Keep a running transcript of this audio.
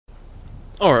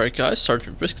Alright guys,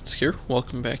 Sergeant Biscuits here.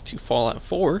 Welcome back to Fallout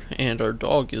 4, and our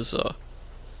dog is,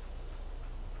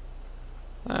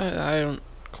 I don't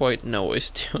quite know what he's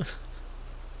doing.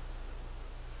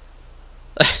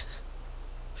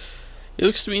 He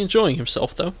looks to be enjoying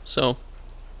himself though, so,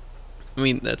 I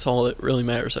mean, that's all that really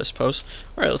matters, I suppose.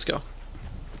 Alright, let's go.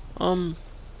 No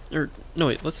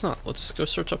wait, let's not. Let's go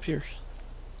search up here.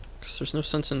 Because there's no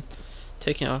sense in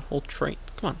taking a whole train.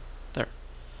 Come on, there.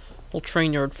 Whole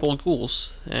train yard full of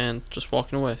ghouls and just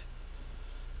walking away.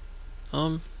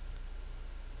 Oh,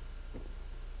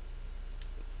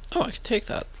 I could take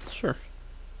that. Sure.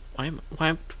 Why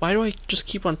do I just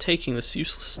keep on taking this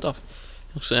useless stuff?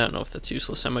 Actually, I don't know if that's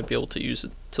useless. I might be able to use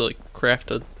it to like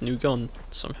craft a new gun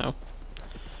somehow.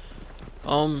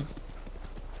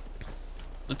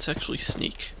 Let's actually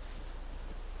sneak.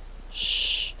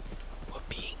 Shh. We're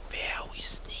being very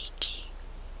sneaky.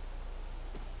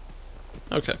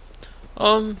 Okay.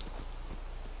 Are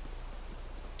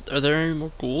there any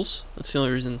more ghouls? That's the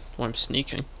only reason why I'm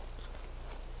sneaking.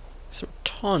 There are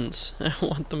tons. I don't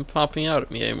want them popping out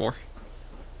at me anymore.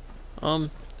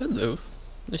 Hello.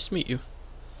 Nice to meet you.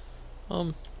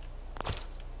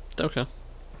 Okay.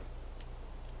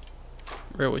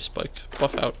 Railway spike.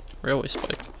 Buff out. Railway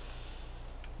spike.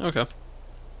 Okay.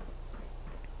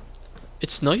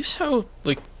 It's nice how,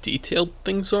 like, detailed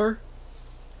things are.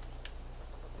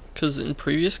 Because in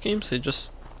previous games, they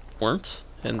just weren't.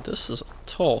 And this is a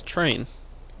tall train.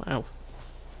 Wow.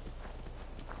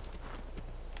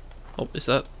 Oh, is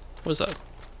that... what is that?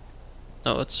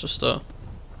 No, that's just,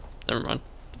 never mind.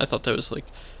 I thought that was, like,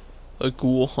 a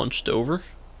ghoul hunched over.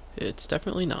 It's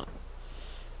definitely not.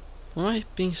 What am I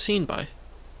being seen by?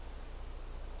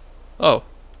 Oh.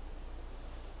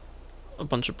 A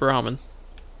bunch of Brahmin.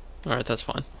 Alright, that's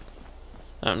fine.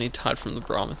 I don't need to hide from the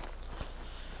Brahmin.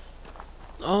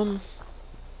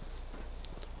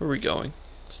 Where are we going?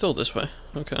 Still this way.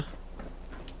 Okay.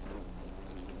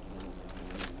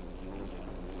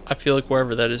 I feel like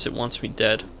wherever that is, it wants me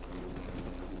dead.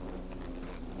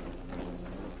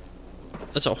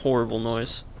 That's a horrible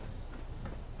noise.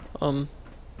 Oh,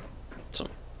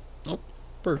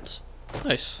 birds.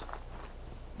 Nice.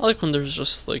 I like when there's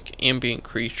just, like, ambient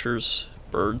creatures,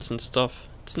 birds and stuff.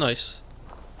 It's nice.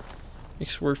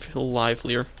 Makes the world feel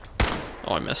livelier.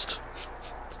 Oh, I missed.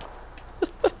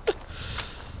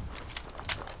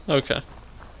 Okay.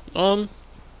 Where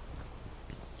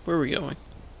are we going?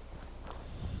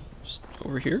 Just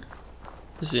over here?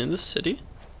 Is it in the city?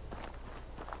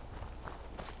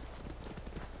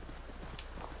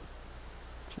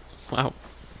 Wow.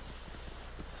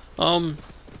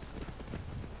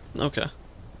 Okay.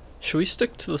 Should we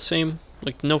stick to the same,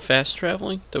 like, no fast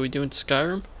traveling that we do in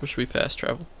Skyrim? Or should we fast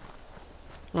travel?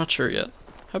 I'm not sure yet.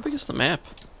 How big is the map?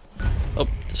 Oh,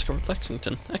 discovered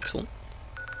Lexington. Excellent.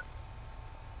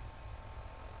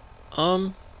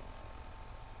 I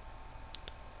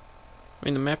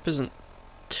mean, the map isn't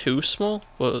too small,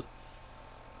 but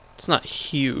it's not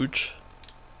huge.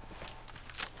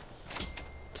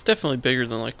 It's definitely bigger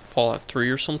than, like, Fallout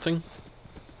 3 or something.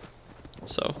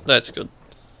 So, that's good.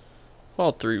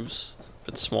 Fallout 3 was a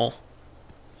bit small.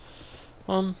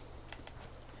 Can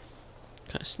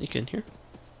I sneak in here?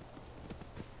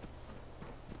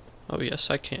 Oh, yes,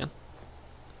 I can.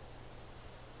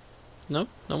 No?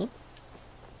 No one?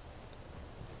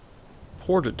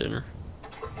 Porta dinner.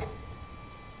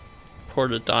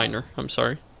 Porta diner, I'm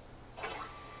sorry.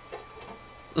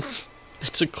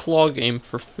 It's a claw game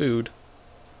for food.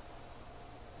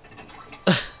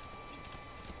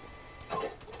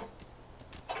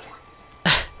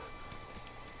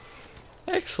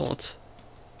 Excellent.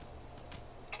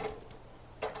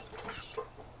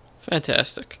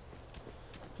 Fantastic.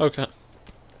 Okay.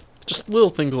 Just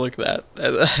little things like that.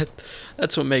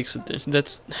 That's what makes it dinner.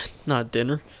 That's not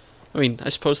dinner. I mean, I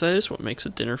suppose that is what makes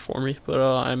it dinner for me, but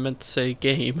I meant to say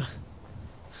game.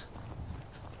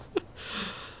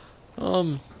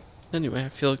 Anyway, I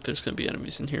feel like there's gonna be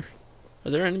enemies in here.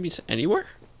 Are there enemies anywhere?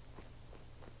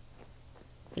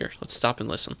 Here, let's stop and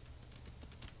listen.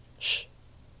 Shh.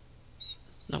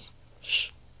 No. Shh.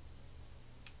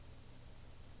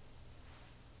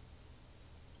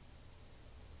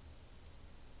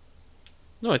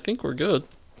 No, I think we're good.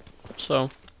 So.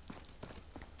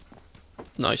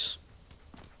 Nice.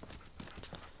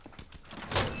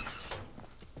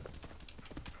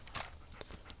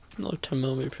 Another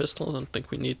 10mm pistol. I don't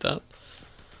think we need that.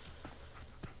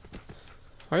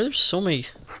 Why are there so many...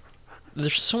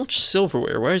 There's so much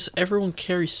silverware. Why does everyone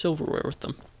carry silverware with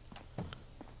them?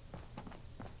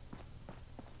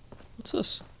 What's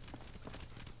this?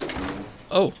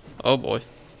 Oh. Oh boy.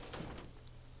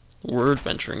 We're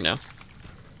adventuring now.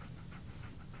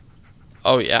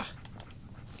 Oh, yeah.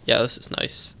 Yeah, this is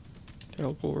nice.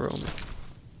 I'll go around.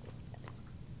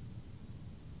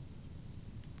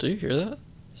 Do you hear that? It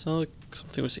sounded like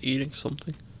something was eating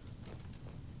something.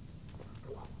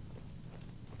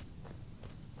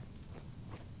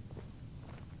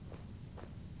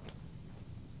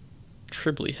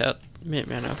 Tribly hat.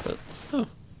 Man outfit. Oh.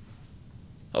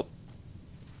 Oh.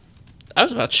 I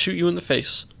was about to shoot you in the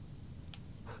face.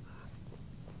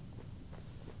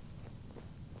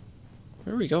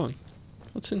 Where are we going?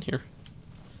 What's in here?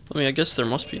 I mean, I guess there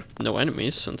must be no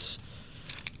enemies since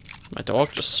my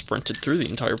dog just sprinted through the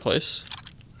entire place.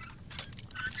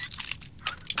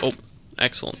 Oh,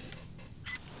 excellent.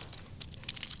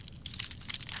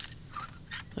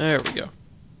 There we go.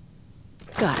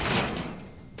 Got it.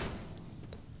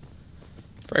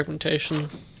 Fragmentation.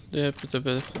 Yeah,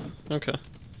 okay.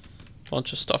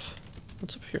 Bunch of stuff.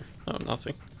 What's up here? Oh,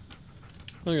 nothing.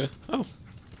 Okay. Oh.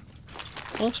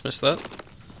 Almost missed that.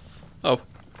 Oh,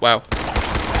 wow.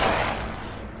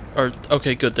 Or,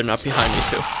 okay, good, they're not behind me,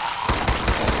 too.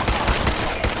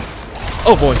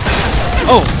 Oh, boy.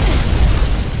 Oh!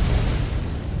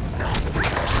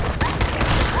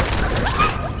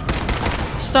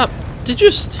 Stop. Did you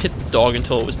just hit the dog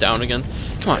until it was down again?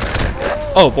 Come on.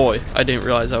 Oh, boy. I didn't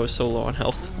realize I was so low on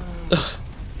health.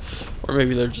 Or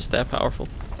maybe they're just that powerful.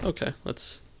 Okay,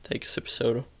 let's take a sip of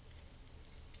soda.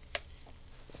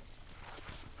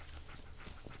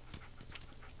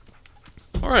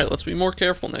 Alright, let's be more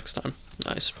careful next time,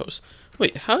 I suppose.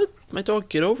 Wait, how did my dog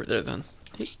get over there then?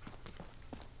 Because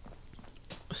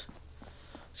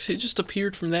he just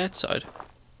appeared from that side.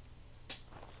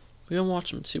 We gotta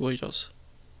watch him and see what he does.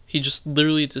 He just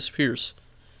literally disappears.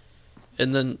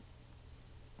 And then...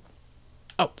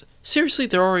 Oh, seriously?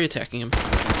 They're already attacking him.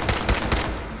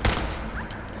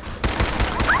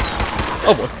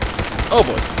 Oh boy. Oh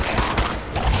boy.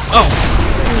 Oh!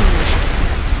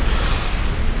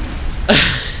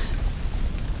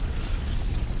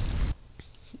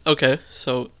 Okay,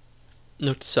 so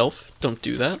note to self, don't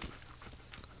do that.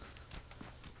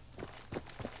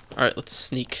 Alright, let's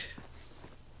sneak.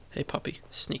 Hey puppy,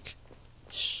 sneak.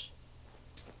 Shh.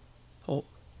 Oh,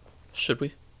 should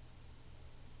we?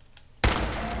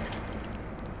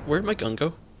 Where'd my gun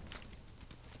go?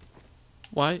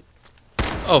 Why?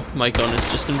 Oh, my gun is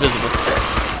just invisible.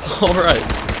 Alright.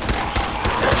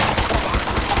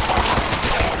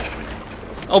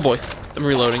 Oh boy, I'm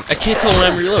reloading. I can't tell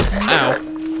when I'm reloading. Ow.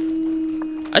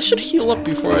 I should heal up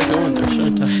before I go in there,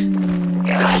 shouldn't I?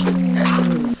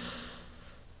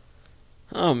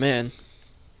 Oh, man.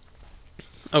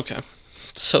 Okay.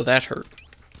 So that hurt.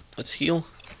 Let's heal.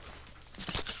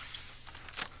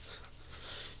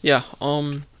 Yeah,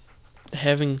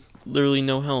 having literally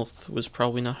no health was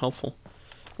probably not helpful.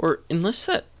 Or, unless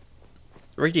that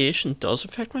radiation does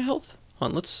affect my health?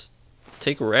 Hold on, let's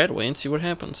take a rat away and see what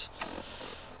happens.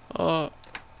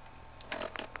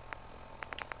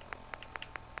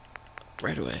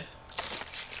 Right away.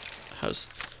 How's...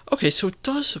 Okay, so it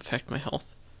does affect my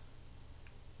health.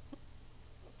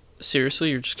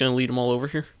 Seriously, you're just gonna lead them all over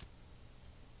here?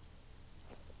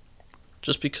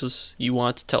 Just because you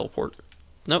want to teleport.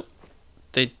 Nope.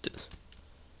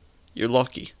 You're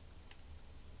lucky.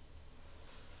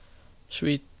 Should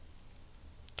we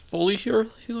fully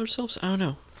heal ourselves? I don't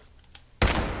know.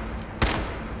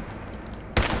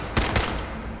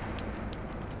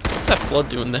 What's that blood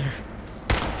doing there?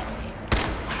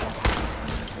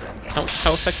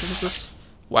 How effective is this?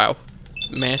 Wow.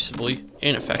 Massively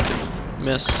ineffective.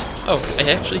 Miss. Oh, I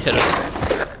actually hit it.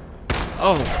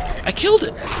 Oh, I killed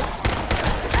it!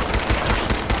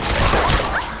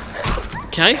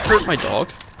 Can I hurt my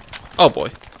dog? Oh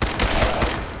boy.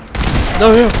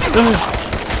 No.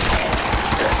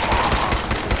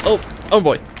 Oh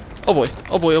boy. Oh boy.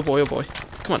 Oh boy, oh boy, oh boy.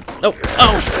 Come on. No.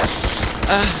 Oh!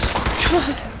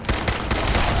 God.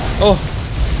 Oh.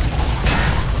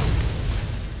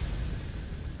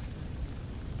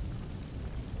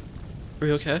 Are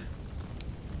you okay?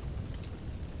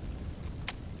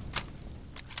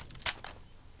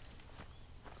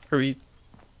 Are we...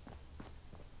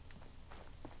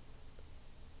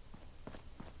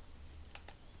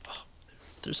 Oh,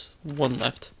 there's one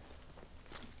left.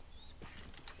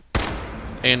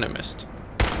 And I missed.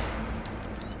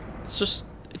 It's just...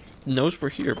 It knows we're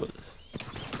here, but...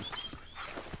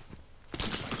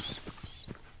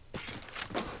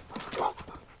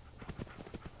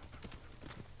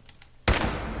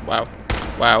 Wow.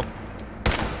 Wow.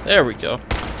 There we go.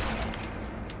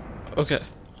 Okay.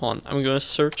 Hold on. I'm gonna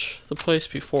search the place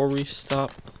before we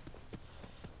stop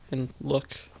and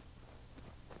look.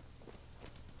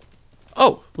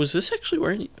 Oh, was this actually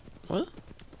where what?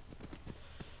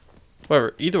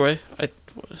 Whatever. Either way, I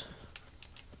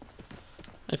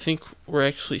think we're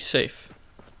actually safe.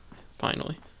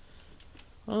 Finally.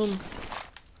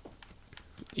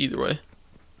 Either way.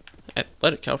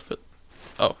 Athletic outfit.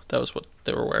 Oh, that was what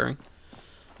they were wearing.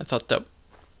 I thought that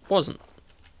wasn't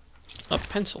a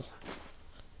pencil.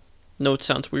 No, it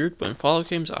sounds weird, but in Fallout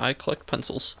games, I collect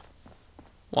pencils.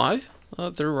 Why?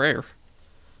 They're rare.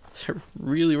 They're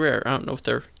really rare. I don't know if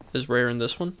they're as rare in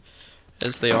this one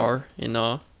as they are in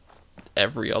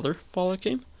every other Fallout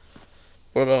game,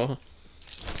 but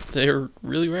they're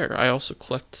really rare. I also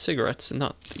collect cigarettes, and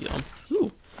not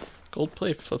the gold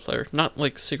plate for the player. Not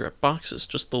like cigarette boxes,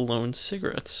 just the lone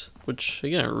cigarettes, which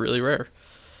again are really rare.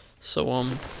 So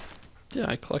yeah,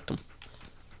 I collect them.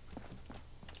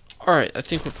 Alright, I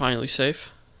think we're finally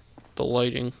safe. The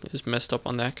lighting is messed up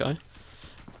on that guy.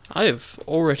 I have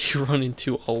already run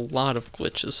into a lot of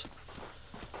glitches.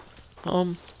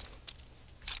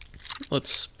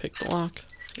 Let's pick the lock.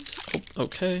 Oh,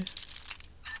 okay.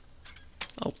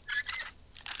 Oh.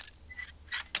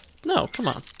 No, come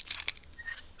on.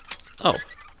 Oh.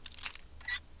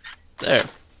 There.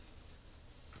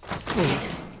 Sweet.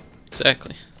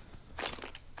 Exactly.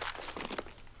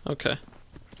 Okay.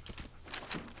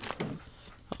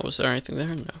 Oh, was there anything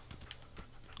there? No.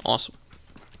 Awesome.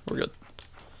 We're good.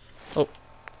 Oh.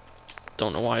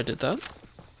 Don't know why I did that.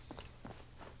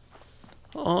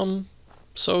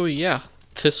 So yeah,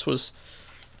 this was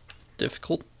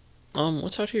difficult.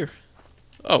 What's out here?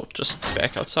 Oh, just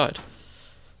back outside.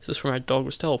 Is this where my dog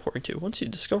was teleporting to? Once you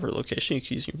discover a location, you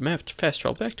can use your map to fast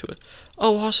travel back to it.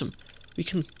 Oh, awesome. We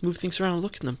can move things around and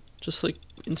look at them, just like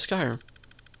in Skyrim.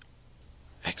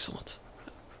 Excellent.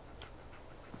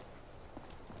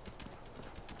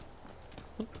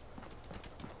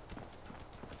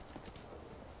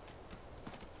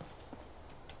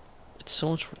 It's so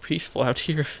much more peaceful out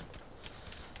here.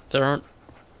 There aren't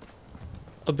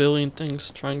a billion things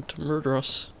trying to murder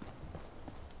us.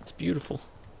 It's beautiful.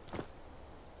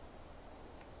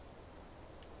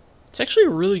 It's actually a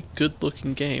really good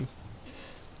looking game.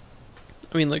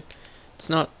 I mean, like, it's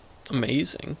not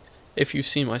amazing. If you've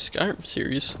seen my Skyrim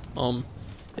series,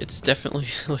 it's definitely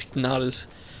like not as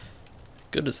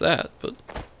good as that, but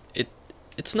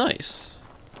it's nice.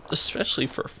 Especially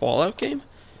for a Fallout game.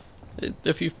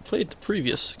 If you've played the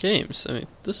previous games, I mean,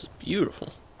 this is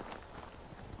beautiful.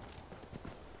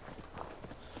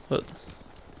 But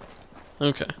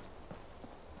okay.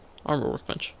 Armor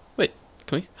workbench. Wait,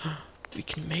 can we? We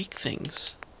can make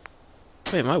things.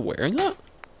 Wait, am I wearing that?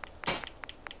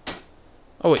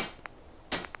 Oh wait.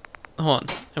 Hold on.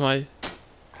 Am I?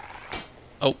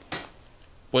 Oh.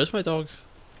 Where's my dog?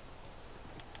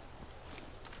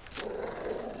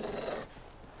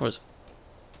 What is it?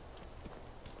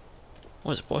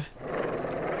 What is it, boy?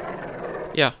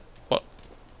 Yeah. What?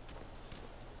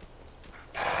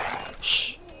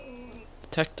 Shh.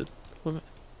 Detected. What am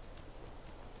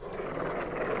I?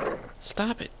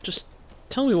 Stop it. Just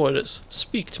tell me what it is.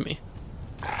 Speak to me.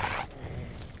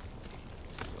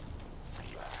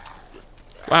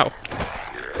 Wow.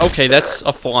 Okay, that's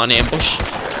a full-on ambush.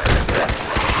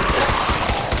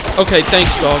 Okay,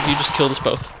 thanks, dog. You just killed us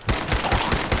both.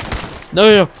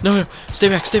 No. Stay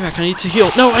back. I need to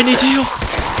heal. No, I need to heal.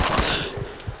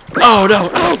 Oh, no.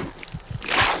 Oh.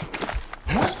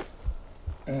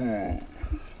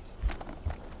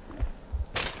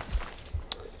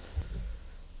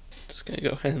 Just gonna go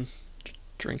ahead and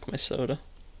drink my soda.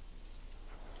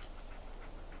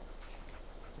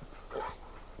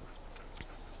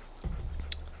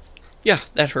 Yeah,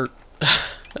 that hurt.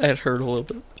 That hurt a little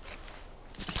bit.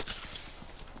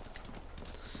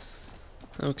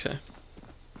 Okay.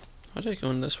 Why did I go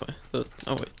in this way? Oh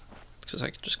wait, because I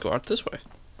could just go out this way.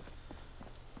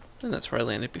 And that's where I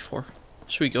landed before.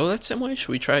 Should we go that same way? Should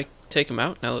we try take them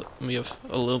out now that we have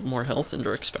a little more health and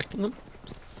are expecting them?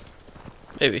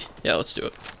 Maybe. Yeah, let's do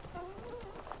it.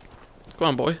 Come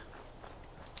on, boy.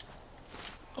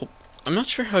 Oh, I'm not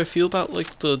sure how I feel about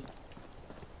like the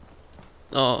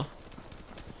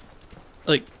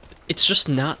like it's just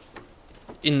not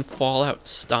in Fallout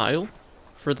style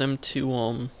for them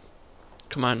to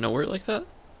come out of nowhere like that.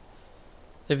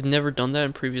 They've never done that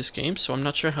in previous games, so I'm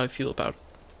not sure how I feel about it.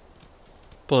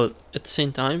 But at the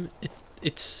same time,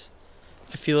 it's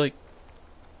I feel like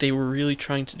they were really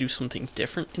trying to do something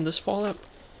different in this Fallout.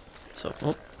 So,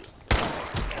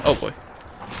 oh boy.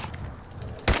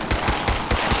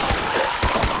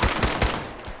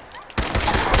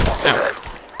 Ow.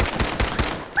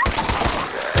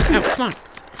 Ow, come on.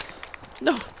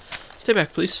 No. Stay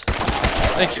back, please.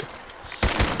 Thank you.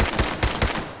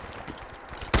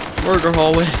 Murder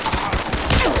hallway.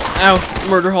 Ow.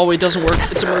 Murder hallway doesn't work.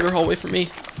 It's a murder hallway for me.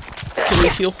 Can we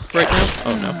heal right now?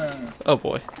 Oh no. Oh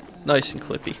boy. Nice and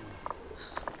clippy.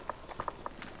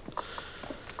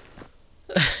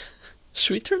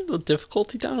 Should we turn the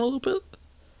difficulty down a little bit?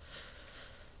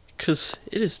 Because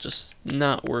it is just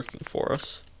not working for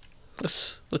us.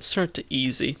 Let's turn it to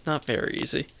easy. Not very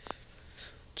easy.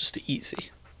 Just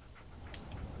easy.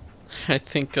 I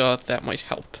think that might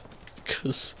help.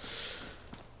 Because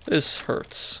this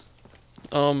hurts.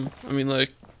 I mean,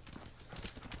 like,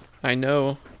 I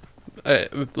know,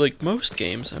 like most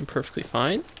games, I'm perfectly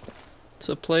fine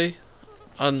to play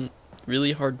on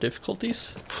really hard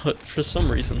difficulties, but for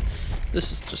some reason,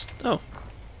 this is just, oh,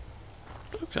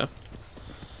 okay.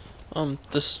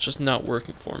 This is just not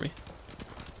working for me.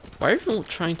 Why are we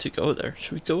trying to go there?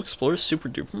 Should we go explore Super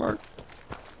Duper Mart?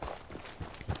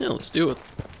 Yeah, let's do it.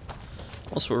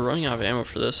 Also, we're running out of ammo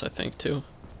for this, I think, too.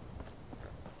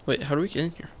 Wait, how do we get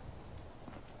in here?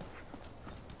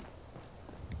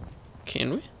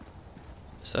 Can we?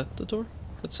 Is that the door?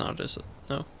 That's not, is it?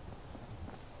 No.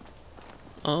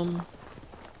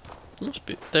 It must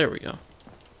be. There we go.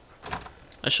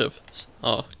 I should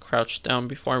have crouched down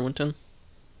before I went in.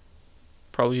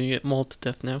 Probably gonna get mauled to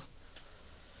death now.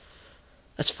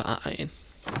 That's fine.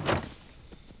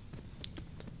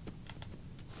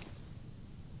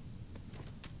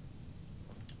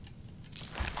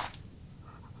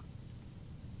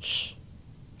 Shh.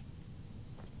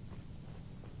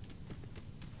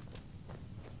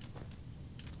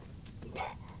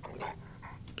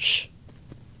 Shh.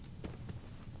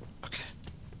 Okay.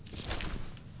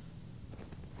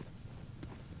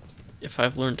 If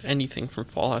I've learned anything from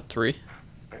Fallout 3,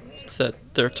 it's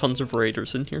that there are tons of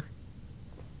raiders in here.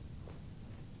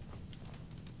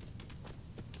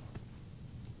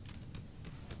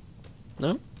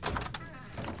 No?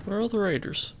 Where are all the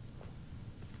raiders?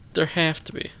 There have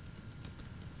to be.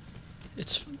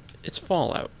 It's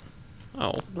Fallout.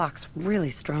 Oh. Lock's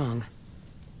really strong.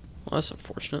 Well, that's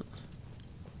unfortunate.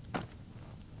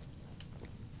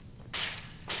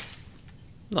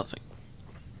 Nothing.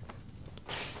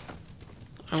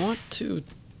 I want to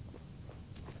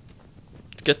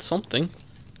get something.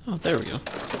 Oh, there we go.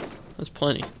 That's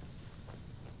plenty.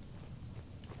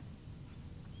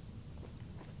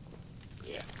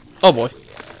 Oh boy.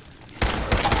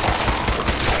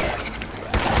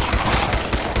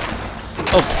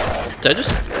 Oh, did I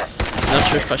just? I'm not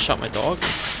sure if I shot my dog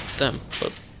or them,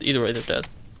 but either way they're dead.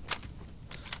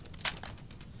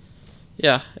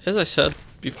 Yeah, as I said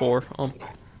before,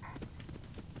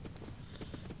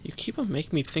 you keep on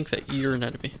making me think that you're an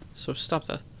enemy, so stop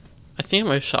that. I think I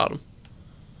might have shot him,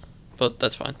 but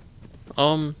that's fine.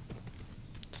 Yeah,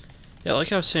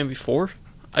 like I was saying before,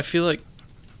 I feel like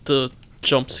the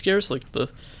jump scares, like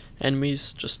the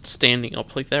enemies just standing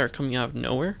up like that or coming out of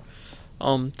nowhere,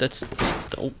 that's,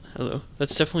 oh, hello,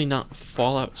 that's definitely not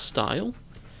Fallout style,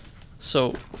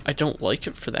 so I don't like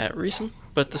it for that reason,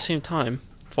 but at the same time,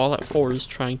 Fallout 4 is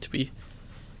trying to be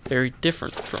very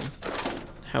different from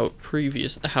how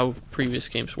previous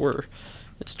games were.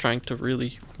 It's trying to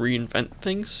really reinvent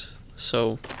things,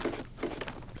 so,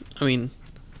 I mean,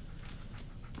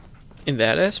 in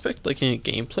that aspect, like in a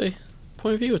gameplay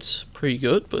point of view, it's pretty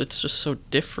good, but it's just so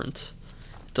different.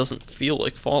 It doesn't feel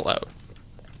like Fallout.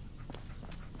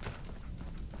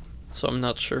 So I'm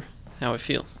not sure how I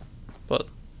feel, but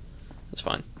it's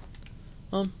fine.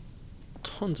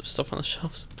 Tons of stuff on the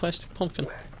shelves. Plastic pumpkin.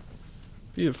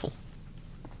 Beautiful.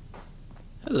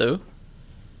 Hello.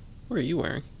 What are you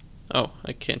wearing? Oh,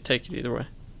 I can't take it either way.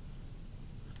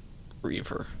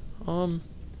 Reaver.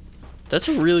 That's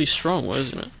a really strong one,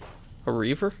 isn't it? A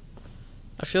Reaver?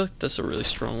 I feel like that's a really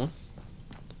strong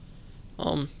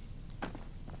one.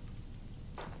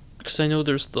 Because I know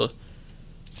there's the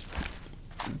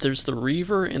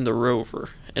Reaver and the Rover,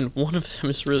 and one of them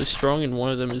is really strong, and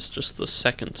one of them is just the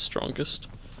second strongest.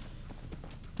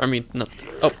 I mean, not.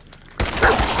 Oh.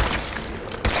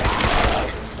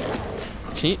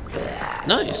 Can you?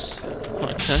 Nice.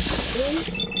 Okay.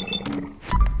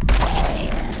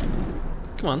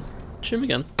 Come on, shoot him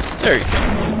again. There you go.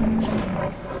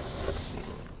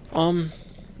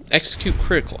 Execute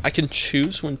critical. I can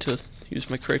choose when to use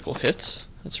my critical hits.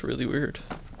 That's really weird.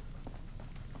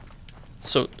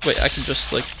 So, wait, I can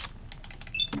just, like,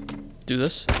 do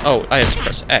this? Oh, I have to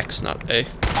press X, not A.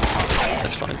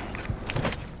 That's fine.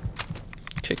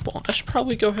 Kickball. I should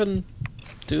probably go ahead and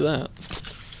do that.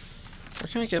 Where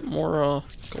can I get more,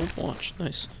 gold watch?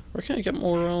 Nice. Where can I get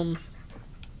more,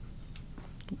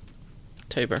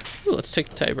 Tabor? Ooh, let's take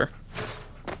the Tabor.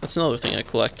 That's another thing I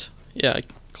collect. Yeah, I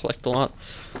collect a lot.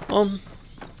 Where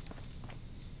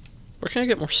can I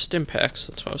get more stim packs?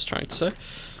 That's what I was trying to say.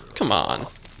 Come on.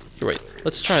 Here, wait.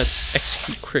 Let's try to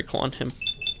execute critical on him.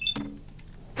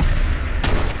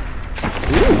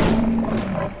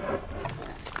 Ooh.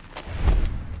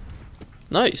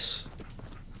 Nice.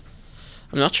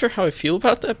 I'm not sure how I feel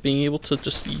about that, being able to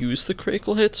just use the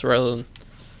critical hits rather than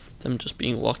them just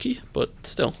being lucky, but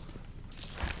still.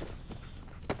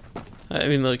 I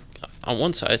mean, like, on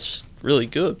one side it's really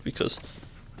good because,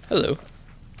 hello,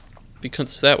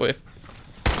 because that way,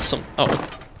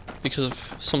 because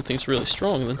if something's really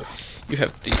strong, then you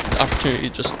have the opportunity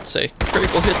to just say,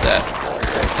 critical hit that,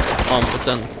 but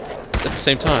then, at the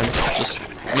same time, it just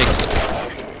makes it,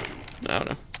 I don't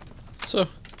know. So,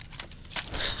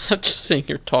 I'm just sitting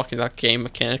here talking about game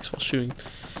mechanics while shooting,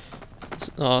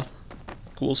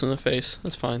 ghouls in the face.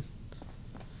 That's fine.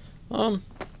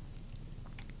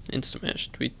 Instant mash.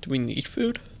 Do we need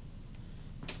food?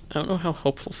 I don't know how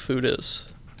helpful food is.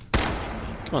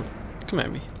 Come on. Come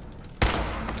at me.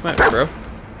 Come at me, bro.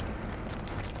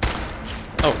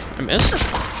 Oh, I missed?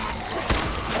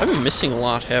 I've been missing a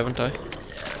lot, haven't I?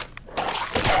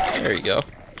 There you go.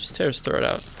 Just tear his throat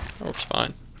out. That works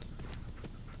fine.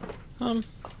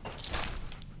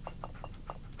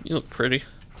 You look pretty.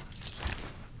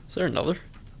 Is there another?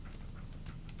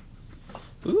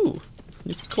 Ooh,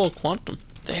 Nuclear Quantum.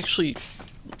 They actually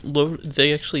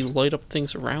light up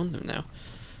things around them now.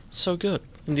 So good.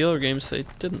 In the other games they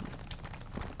didn't.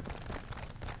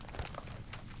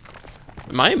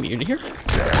 Am I immune here?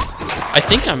 I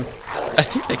think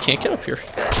they can't get up here.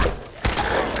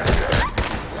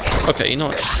 Okay, you know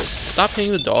what? Stop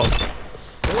hitting the dog.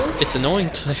 It's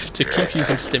annoying to have to keep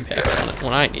using stim packs on it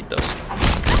when I need those.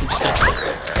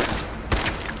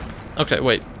 Okay,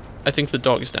 wait. I think the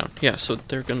dog is down. Yeah, so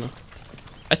they're gonna...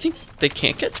 I think they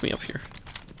can't get to me up here.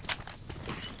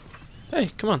 Hey,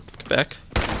 come on. Get back.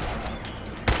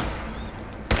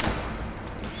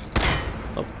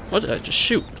 Oh, what did I just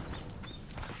shoot?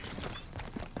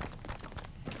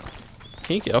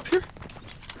 Can you get up here?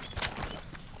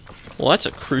 Well, that's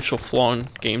a crucial flaw in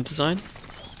game design.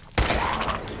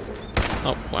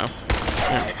 Oh, wow.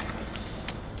 Yeah.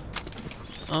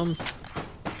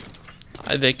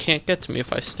 They can't get to me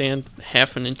if I stand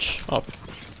half an inch up.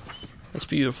 That's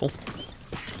beautiful.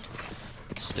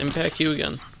 Stimpack you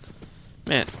again.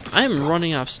 Man, I am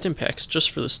running out of Stimpaks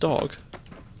just for this dog.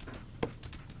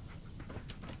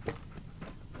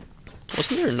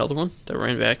 Wasn't there another one that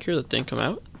ran back here that didn't come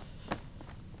out?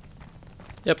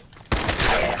 Yep.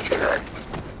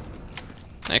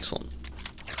 Excellent.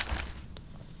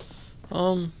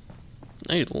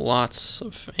 I need lots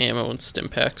of ammo and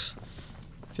Stimpaks.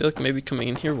 I feel like maybe coming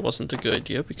in here wasn't a good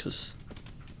idea because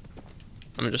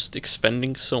I'm just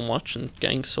expending so much and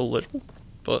getting so little.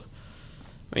 But,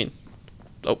 I mean,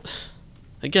 oh,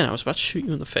 again, I was about to shoot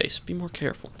you in the face. Be more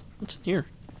careful. What's in here?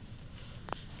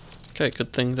 Okay,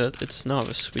 good thing that it's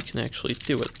novice. We can actually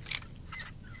do it.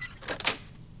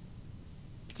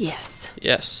 Yes.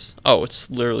 Yes. Oh, it's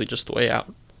literally just the way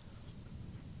out.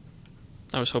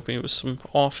 I was hoping it was some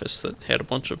office that had a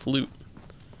bunch of loot.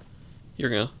 You're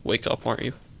gonna wake up, aren't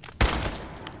you?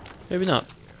 Maybe not.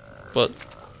 But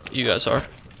you guys are.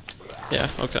 Yeah,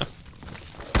 okay.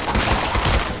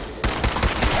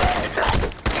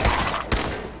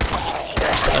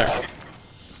 There.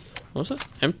 What was it?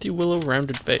 Empty willow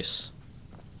rounded base.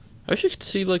 I wish you could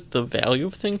see, like, the value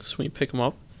of things when you pick them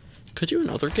up. Could you in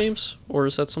other games? Or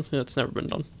is that something that's never been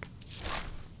done?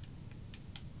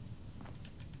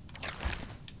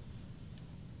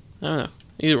 I don't know.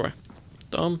 Either way.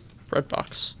 Bread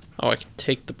box. Oh, I can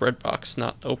take the bread box,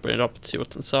 not open it up and see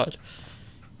what's inside.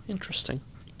 Interesting.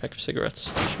 Pack of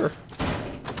cigarettes. Sure.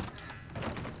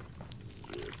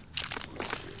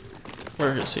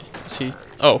 Where is he? Is he...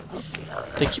 Oh.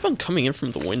 They keep on coming in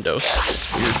from the windows.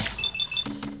 It's weird.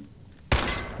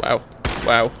 Wow.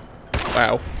 Wow.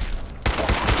 Wow.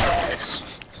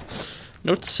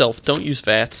 Note to self, don't use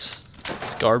VATS.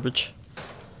 It's garbage.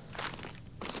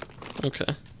 Okay.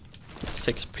 Let's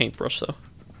take his paintbrush, though.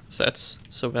 Because that's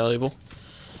so valuable.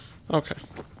 Okay.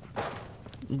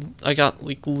 I got,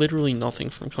 like, literally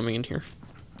nothing from coming in here.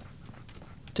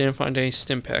 Didn't find any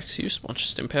Stimpaks. Used a bunch of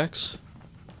Stimpaks.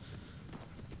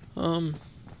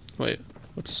 Wait.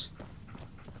 What's...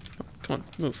 Oh, come on,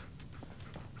 move.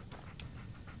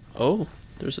 Oh,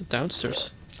 there's a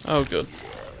downstairs. Oh, good.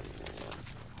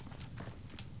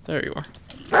 There you are.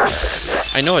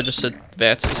 I know I just said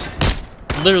VATS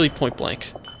is literally point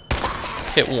blank.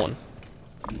 Hit one.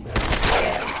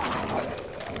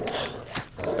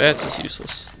 VATS is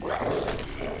useless.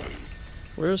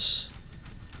 Where's...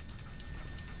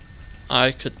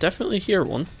 I could definitely hear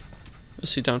one.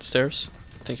 Is he downstairs?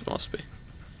 I think he must be.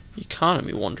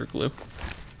 Economy Wonder Glue.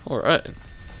 Alright.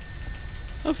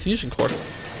 Oh, fusion core.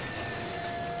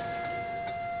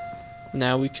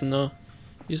 Now we can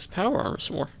use the power armor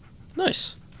some more.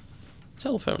 Nice.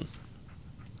 Telephone.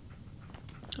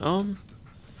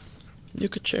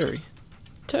 Nuka cherry.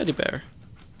 Teddy bear.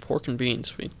 Pork and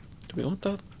beans. Do we want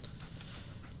that?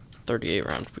 38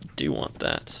 round. We do want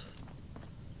that.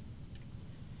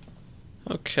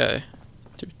 Okay.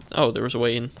 Oh, there was a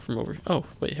way in from over. Oh,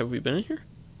 wait, have we been in here?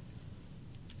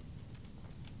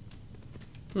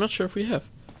 I'm not sure if we have.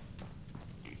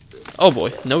 Oh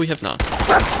boy, no we have not.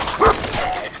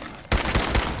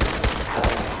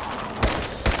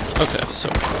 Okay, so,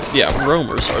 yeah,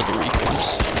 roamers are the weak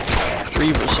ones.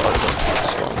 Reavers are the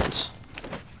strong ones.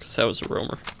 Because that was a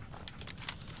roamer.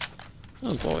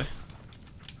 Oh boy.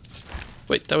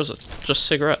 Wait, that was just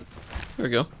cigarette. There we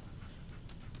go.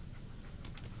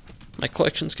 My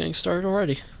collection's getting started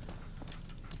already.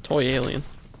 Toy alien.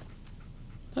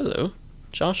 Hello.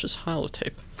 Josh's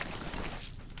holotape.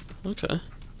 Okay.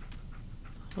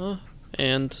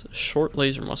 And short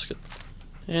laser musket.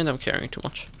 And I'm carrying too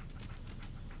much.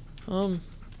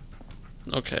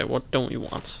 Okay, what don't we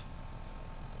want?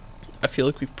 I feel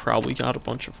like we probably got a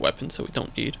bunch of weapons that we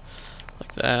don't need.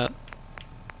 Like that.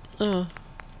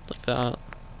 Like that.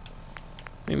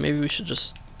 I mean, maybe we should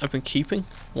just... I've been keeping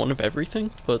one of everything,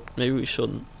 but maybe we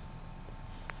shouldn't.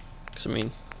 Because, I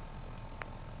mean...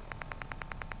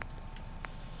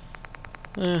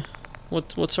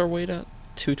 what's our weight at?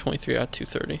 223 out of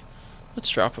 230. Let's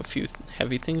drop a few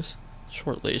heavy things.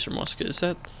 Short laser musket, is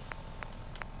that...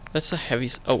 That's the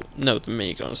heaviest... Oh, no, the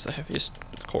minigun is the heaviest,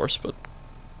 of course, but...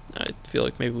 I feel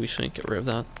like maybe we shouldn't get rid of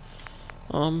that.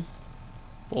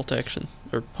 Bolt action,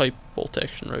 or pipe bolt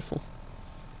action rifle.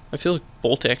 I feel like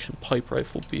bolt action pipe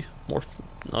rifle would be more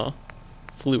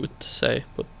fluid to say,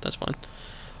 but that's fine.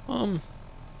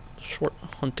 Short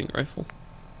hunting rifle.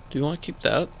 Do you want to keep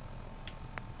that?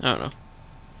 I don't know.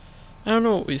 I don't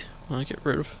know what we want to get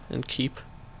rid of and keep.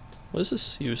 What does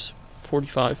this use?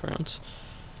 45 rounds.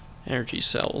 Energy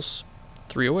cells.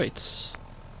 308s.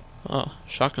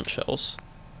 Shotgun shells.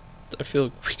 I feel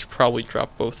like we could probably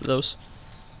drop both of those.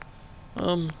 At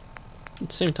the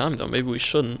same time though, maybe we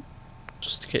shouldn't.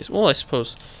 Just in case. Well, I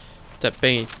suppose that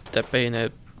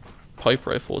bayonet pipe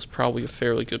rifle is probably a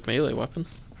fairly good melee weapon.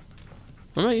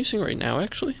 What am I using right now,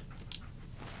 actually?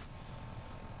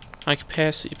 High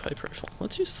capacity pipe rifle.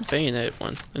 Let's use the bayonet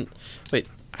one. And wait,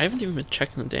 I haven't even been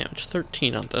checking the damage.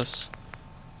 13 on this.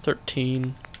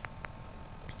 13.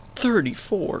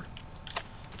 34.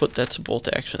 But that's a bolt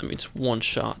action. That means one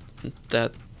shot. And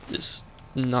that is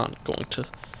not going to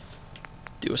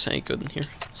do us any good in here.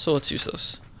 So let's use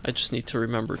this. I just need to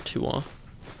remember to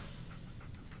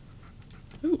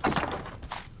ooh.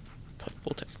 Pipe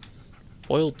bolt action.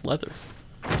 Boiled leather.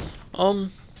 Oh,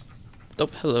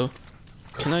 hello.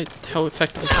 Can I... How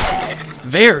effective is that?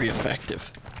 Very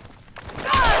effective!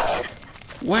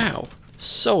 Wow.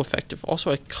 So effective.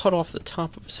 Also, I cut off the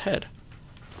top of his head.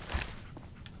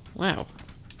 Wow.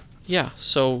 Yeah,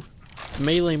 so...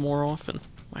 Melee more often.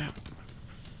 Wow.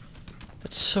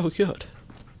 That's so good.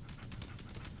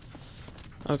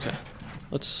 Okay.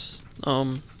 Let's...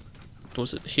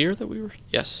 Was it here that we were?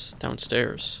 Yes,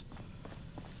 downstairs.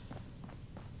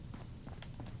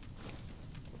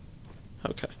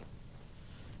 Okay.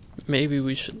 Maybe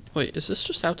we should... Wait, is this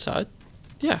just outside?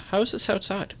 Yeah, how is this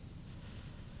outside?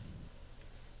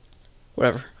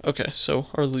 Whatever. Okay, so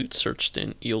our loot search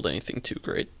didn't yield anything too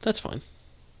great. That's fine.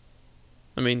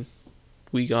 I mean,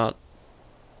 we got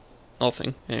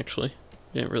nothing, actually.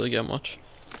 We didn't really get much.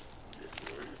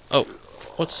 Oh,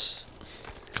 what's...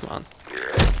 Come on.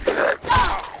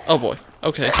 Oh boy.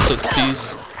 Okay, so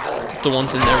these... The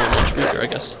ones in there were much weaker, I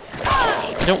guess.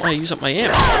 I don't want to use up my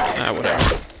ammo. Ah,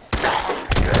 whatever.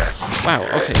 Wow,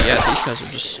 okay, yeah, these guys are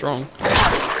just strong.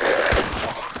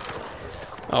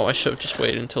 Oh, I should have just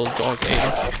waited until the dog ate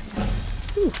him.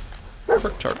 Ooh,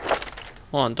 perk chart.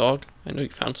 Hold on, dog. I know you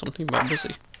found something, but I'm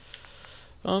busy.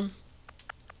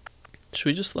 Should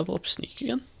we just level up sneak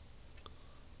again?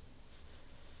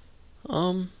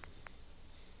 I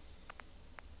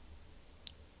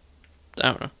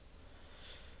don't know.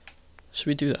 Should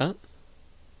we do that?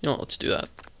 You know what, let's do that.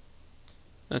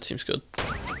 That seems good.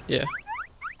 Yeah.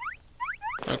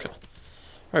 Okay.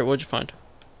 Alright, what'd you find?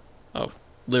 Oh,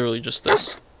 literally just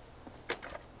this.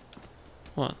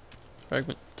 What?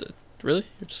 Fragment? Really?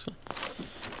 You're just gonna...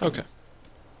 Okay.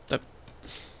 That...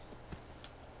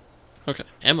 Okay,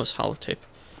 Emma's holotape.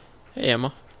 Hey,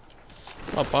 Emma.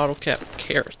 A bottle cap,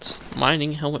 carrots.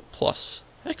 Mining helmet plus.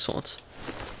 Excellent.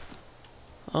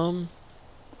 Oh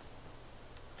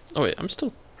wait, I'm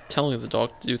still telling the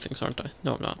dog to do things, aren't I?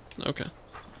 No, I'm not. Okay.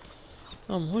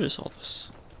 What is all this?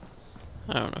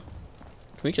 I don't know.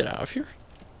 Can we get out of here?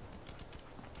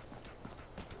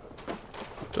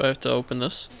 Do I have to open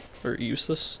this? or use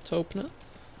this to open it.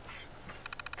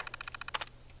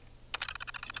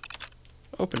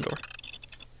 Open door.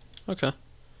 Okay.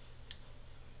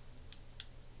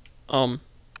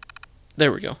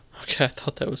 There we go. Okay, I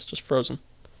thought that was just frozen.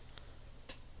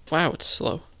 Wow, it's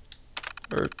slow.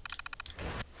 Or,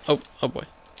 oh boy.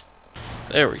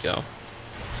 There we go.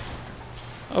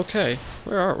 Okay,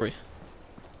 where are we?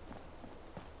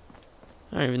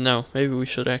 I don't even know. Maybe we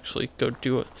should actually go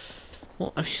do it.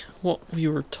 Well, I mean, what we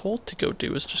were told to go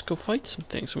do is just go fight some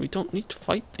things, and we don't need to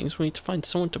fight things. We need to find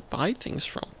someone to buy things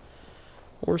from.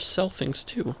 Or sell things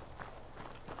to.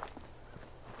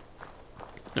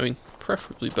 I mean,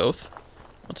 preferably both.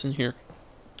 What's in here?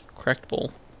 Cracked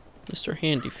bowl. Mr.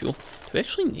 Handy Fuel. Do we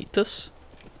actually need this?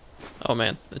 Oh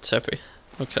man, it's heavy.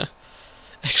 Okay.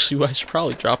 Actually, what I should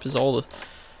probably drop is all the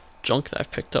junk that I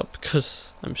picked up,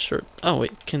 because I'm sure... Oh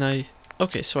wait, can I...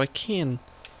 Okay, so I can...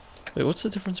 Wait, what's the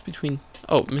difference between...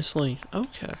 Oh, miscellaneous.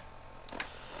 Okay.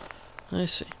 I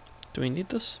see. Do we need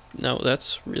this? No,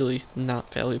 that's really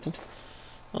not valuable.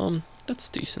 That's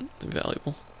decently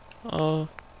valuable.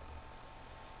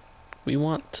 We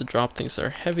want to drop things that are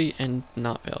heavy and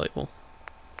not valuable.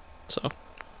 So,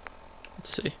 let's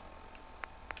see.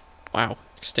 Wow,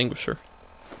 extinguisher.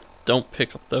 Don't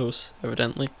pick up those,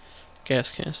 evidently.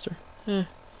 Gas canister. I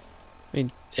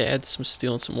mean, it adds some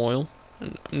steel and some oil.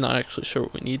 And I'm not actually sure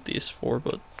what we need these for,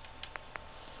 but...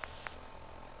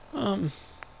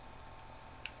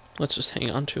 Let's just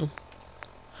hang on to 'em.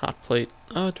 Hot plate.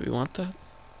 Oh, do we want that?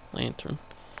 Lantern.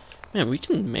 Man, we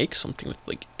can make something with,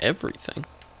 like, everything.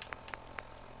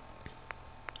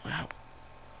 Wow.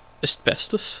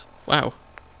 Asbestos? Wow.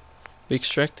 We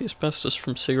extract the asbestos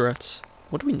from cigarettes.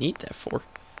 What do we need that for?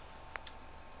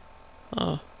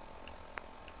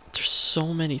 There's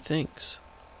so many things.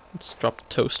 Let's drop the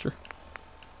toaster.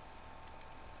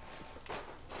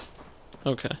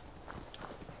 Okay.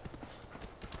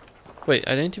 Wait,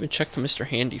 I didn't even check the Mr.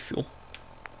 Handy Fuel.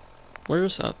 Where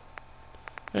is that?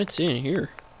 I didn't see any here.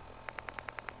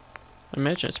 I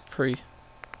imagine it's pretty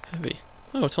heavy.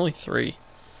 Oh, it's only 3.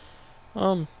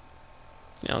 Yeah,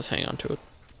 let's hang on to it.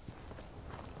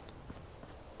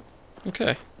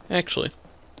 Okay, actually,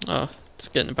 it's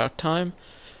getting about time.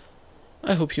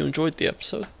 I hope you enjoyed the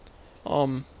episode.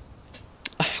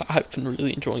 I've been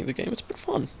really enjoying the game. It's been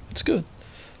fun. It's good.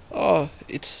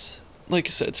 It's, like I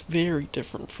said, it's very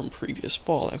different from previous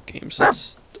Fallout games.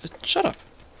 It's, shut up.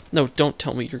 No, don't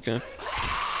tell me you're gonna...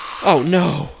 Oh,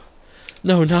 no.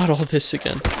 No, not all this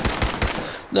again.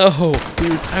 No,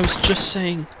 dude, I was just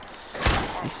saying...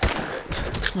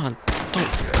 Come on,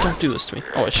 don't do this to me.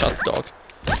 Oh, I shot the dog.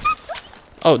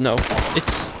 Oh, no,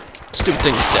 it's... Stupid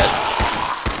thing is dead.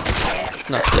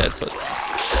 Not dead, but...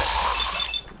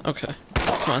 Okay.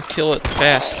 Come on, kill it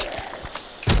fast.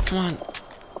 Come on.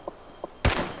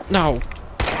 No.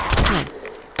 Come on.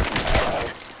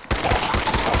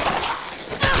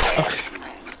 Okay.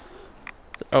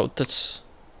 Oh, that's...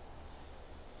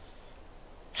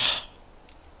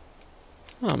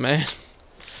 Oh, man.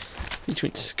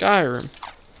 Between Skyrim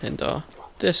and,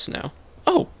 this now.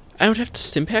 Oh! I don't have to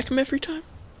stim-pack him every time?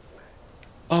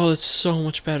 Oh, that's so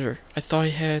much better. I thought I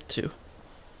had to.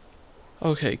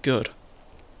 Okay, good.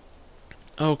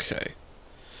 Okay.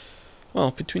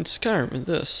 Well, between Skyrim and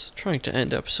this, trying to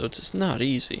end episodes is not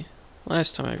easy.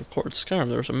 Last time I recorded Skyrim,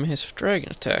 there was a massive dragon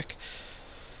attack.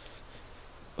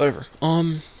 Whatever.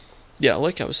 Yeah,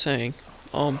 like I was saying,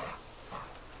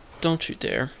 don't you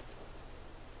dare.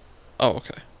 Oh,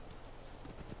 okay.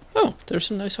 Oh, there's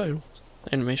some nice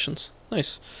animations.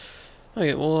 Nice.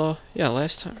 Okay, well, yeah,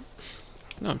 last time.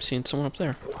 No, I'm seeing someone up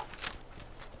there.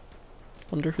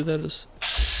 Wonder who that is.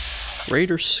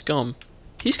 Raider Scum.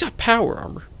 He's got power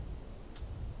armor.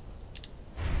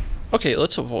 Okay,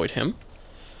 let's avoid him.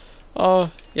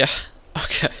 Yeah.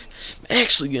 Okay. I'm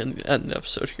actually gonna end the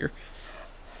episode here.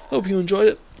 Hope you enjoyed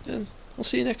it, and I'll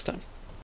see you next time.